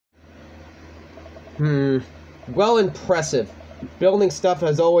Well, impressive. Building stuff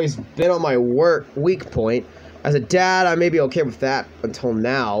has always been on my weak point. As a dad, I may be okay with that until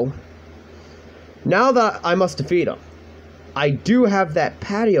now. Now that I must defeat him. I do have that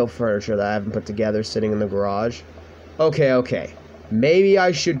patio furniture that I haven't put together sitting in the garage. Okay. Maybe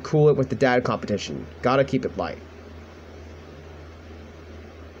I should cool it with the dad competition. Gotta keep it light.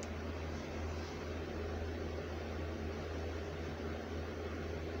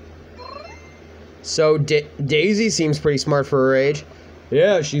 So, Daisy seems pretty smart for her age.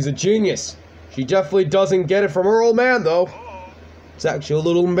 Yeah, she's a genius. She definitely doesn't get it from her old man, though. It's actually a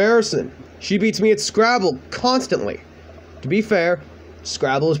little embarrassing. She beats me at Scrabble constantly. To be fair,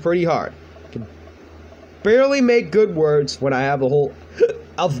 Scrabble is pretty hard. I can barely make good words when I have a whole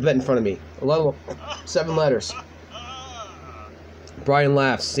alphabet in front of me. 7 letters. Brian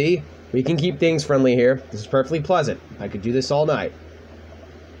laughs. See? We can keep things friendly here. This is perfectly pleasant. I could do this all night.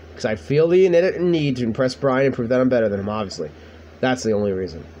 Because I feel the need to impress Brian and prove that I'm better than him, obviously. That's the only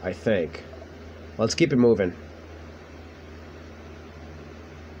reason, I think. Let's keep it moving.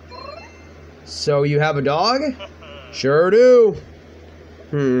 So, you have a dog? Sure do.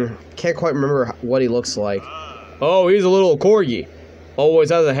 Can't quite remember what he looks like. Oh, he's a little corgi. Always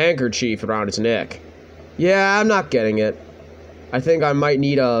has a handkerchief around his neck. Yeah, I'm not getting it. I think I might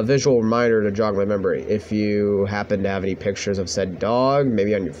need a visual reminder to jog my memory. If you happen to have any pictures of said dog,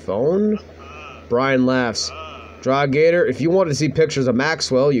 maybe on your phone? Brian laughs. Gator, if you wanted to see pictures of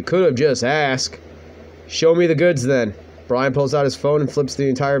Maxwell, you could have just asked. Show me the goods then. Brian pulls out his phone and flips the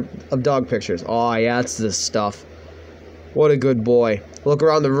entire of dog pictures. Oh yeah, that's the stuff. What a good boy. Look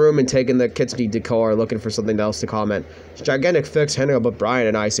around the room and take in the kitchen decor, looking for something else to comment. It's gigantic fix handle, but Brian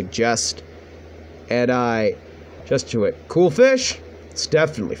and I suggest. And I just to it. Cool fish? It's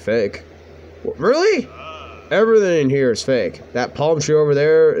definitely fake. What, really? Everything in here is fake. That palm tree over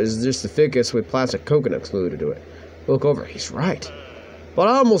there is just the ficus with plastic coconuts glued to it. Look over. He's right. But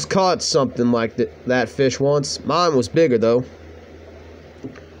I almost caught something like that fish once. Mine was bigger, though.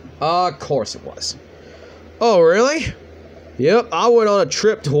 Of course it was. Oh, really? Yep, I went on a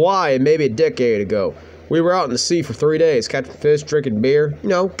trip to Hawaii maybe a decade ago. We were out in the sea for 3 days, catching fish, drinking beer, you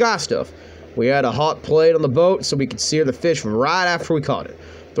know, guy stuff. We had a hot plate on the boat so we could sear the fish right after we caught it.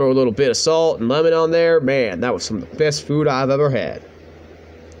 Throw a little bit of salt and lemon on there. Man, that was some of the best food I've ever had.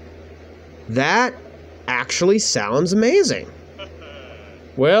 That actually sounds amazing.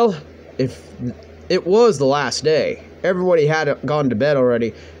 Well, if it was the last day. Everybody had gone to bed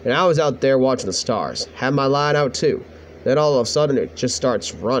already, and I was out there watching the stars. Had my line out too. Then all of a sudden, it just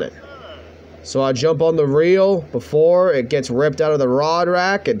starts running. So I jump on the reel before it gets ripped out of the rod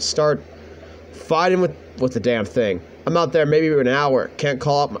rack and start fighting with the damn thing. I'm out there maybe an hour. Can't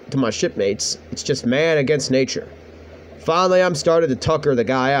call up to my shipmates. It's just man against nature. Finally, I'm starting to tucker the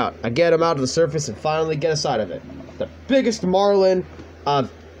guy out. I get him out to the surface and finally get a sight of it. The biggest marlin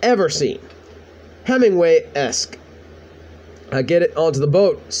I've ever seen. Hemingway-esque. I get it onto the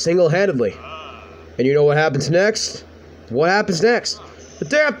boat single-handedly. And you know what happens next? What happens next? The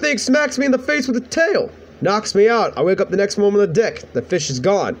damn thing smacks me in the face with a tail. Knocks me out. I wake up the next moment on the deck. The fish is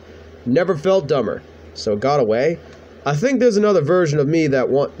gone. Never felt dumber. So it got away. I think there's another version of me that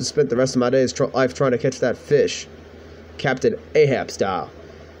want to spend the rest of my days life trying to catch that fish. Captain Ahab style.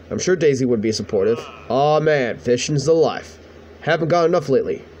 I'm sure Daisy would be supportive. Aw man, fishing's the life. Haven't got enough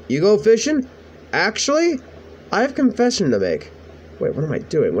lately. You go fishing? Actually, I have a confession to make. Wait, what am I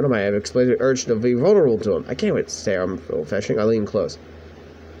doing? What am I? I have explained the urge to be vulnerable to him. I can't wait to stare. I'm fishing. I lean close.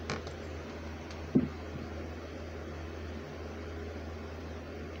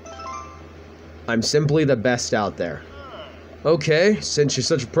 I'm simply the best out there. Okay, since you're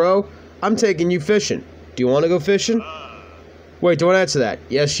such a pro, I'm taking you fishing. Do you want to go fishing? Wait, don't answer that.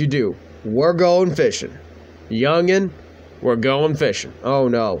 Yes, you do. We're going fishing. Youngin', we're going fishing. Oh,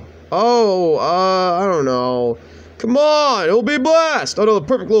 no. Oh, I don't know. Come on, it'll be a blast. I know the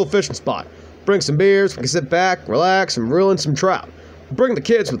perfect little fishing spot. Bring some beers, we can sit back, relax, and reel in some trout. Bring the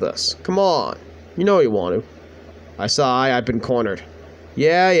kids with us. Come on. You know you want to. I sigh, I've been cornered.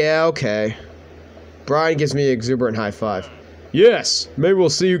 Yeah, okay. Brian gives me an exuberant high five. Yes, maybe we'll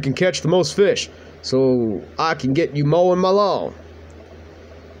see who can catch the most fish, so I can get you mowing my lawn.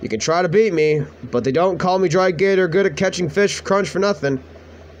 You can try to beat me, but they don't call me Dry Gator good at catching fish crunch for nothing.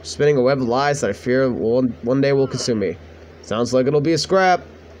 Spinning a web of lies that I fear one day will consume me. Sounds like it'll be a scrap.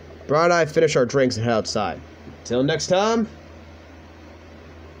 Brian and I finish our drinks and head outside. Till next time.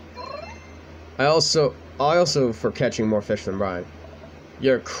 I also for catching more fish than Brian.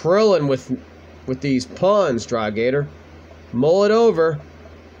 You're krilling with these puns, Dry Gator. Mull it over.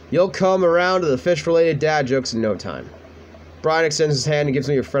 You'll come around to the fish-related dad jokes in no time. Brian extends his hand and gives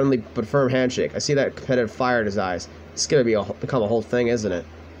me a friendly but firm handshake. I see that competitive fire in his eyes. It's going to become a whole thing, isn't it?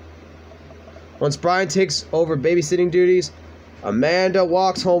 Once Brian takes over babysitting duties, Amanda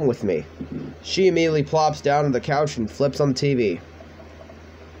walks home with me. She immediately plops down on the couch and flips on the TV.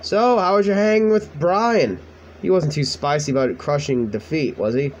 So, how was your hang with Brian? He wasn't too spicy about crushing defeat,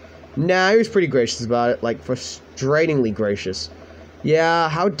 was he? Nah, he was pretty gracious about it, like frustratingly gracious. Yeah,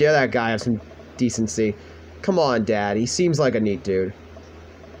 how dare that guy have some decency? Come on, Dad, he seems like a neat dude.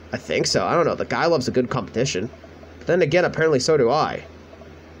 I think so, I don't know, the guy loves a good competition. But then again, apparently so do I.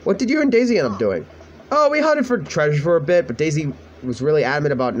 What did you and Daisy end up doing? Oh, we hunted for treasure for a bit, but Daisy was really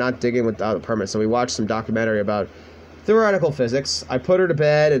adamant about not digging without a permit, so we watched some documentary about theoretical physics. I put her to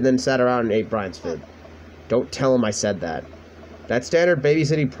bed and then sat around and ate Brian's food. Don't tell him I said that. That's standard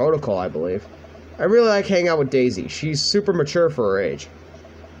babysitting protocol, I believe. I really like hanging out with Daisy. She's super mature for her age.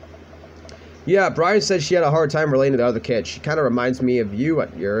 Yeah, Brian said she had a hard time relating to the other kids. She kind of reminds me of you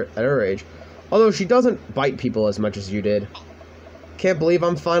at her age. Although she doesn't bite people as much as you did. Can't believe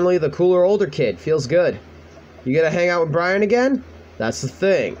I'm finally the cooler older kid. Feels good. You gonna hang out with Brian again? That's the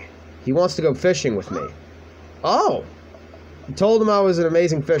thing. He wants to go fishing with me. Oh! I told him I was an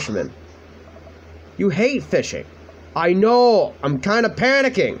amazing fisherman. You hate fishing. I know. I'm kind of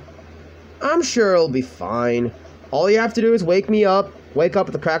panicking. I'm sure it'll be fine. All you have to do is wake up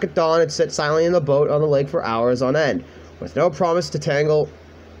at the crack of dawn and sit silently in the boat on the lake for hours on end, with no promise to tangible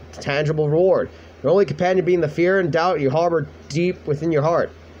reward. Your only companion being the fear and doubt you harbor deep within your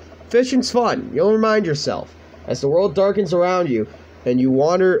heart. Fishing's fun. You'll remind yourself. As the world darkens around you, and you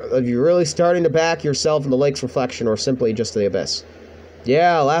wonder if you're really starting to back yourself in the lake's reflection or simply just the abyss.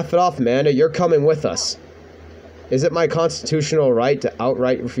 Yeah, laugh it off, Amanda. You're coming with us. Is it my constitutional right to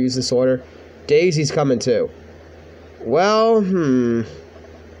outright refuse this order? Daisy's coming too. Well,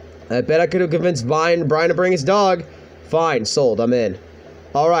 I bet I could have convinced Brian to bring his dog. Fine, sold. I'm in.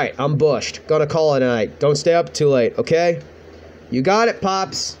 Alright, I'm bushed. Gonna call it a night. Don't stay up too late, okay? You got it,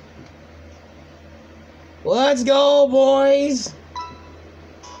 Pops. Let's go, boys!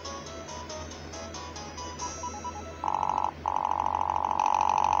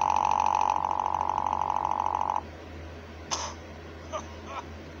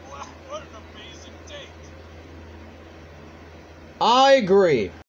 What an amazing date! I agree.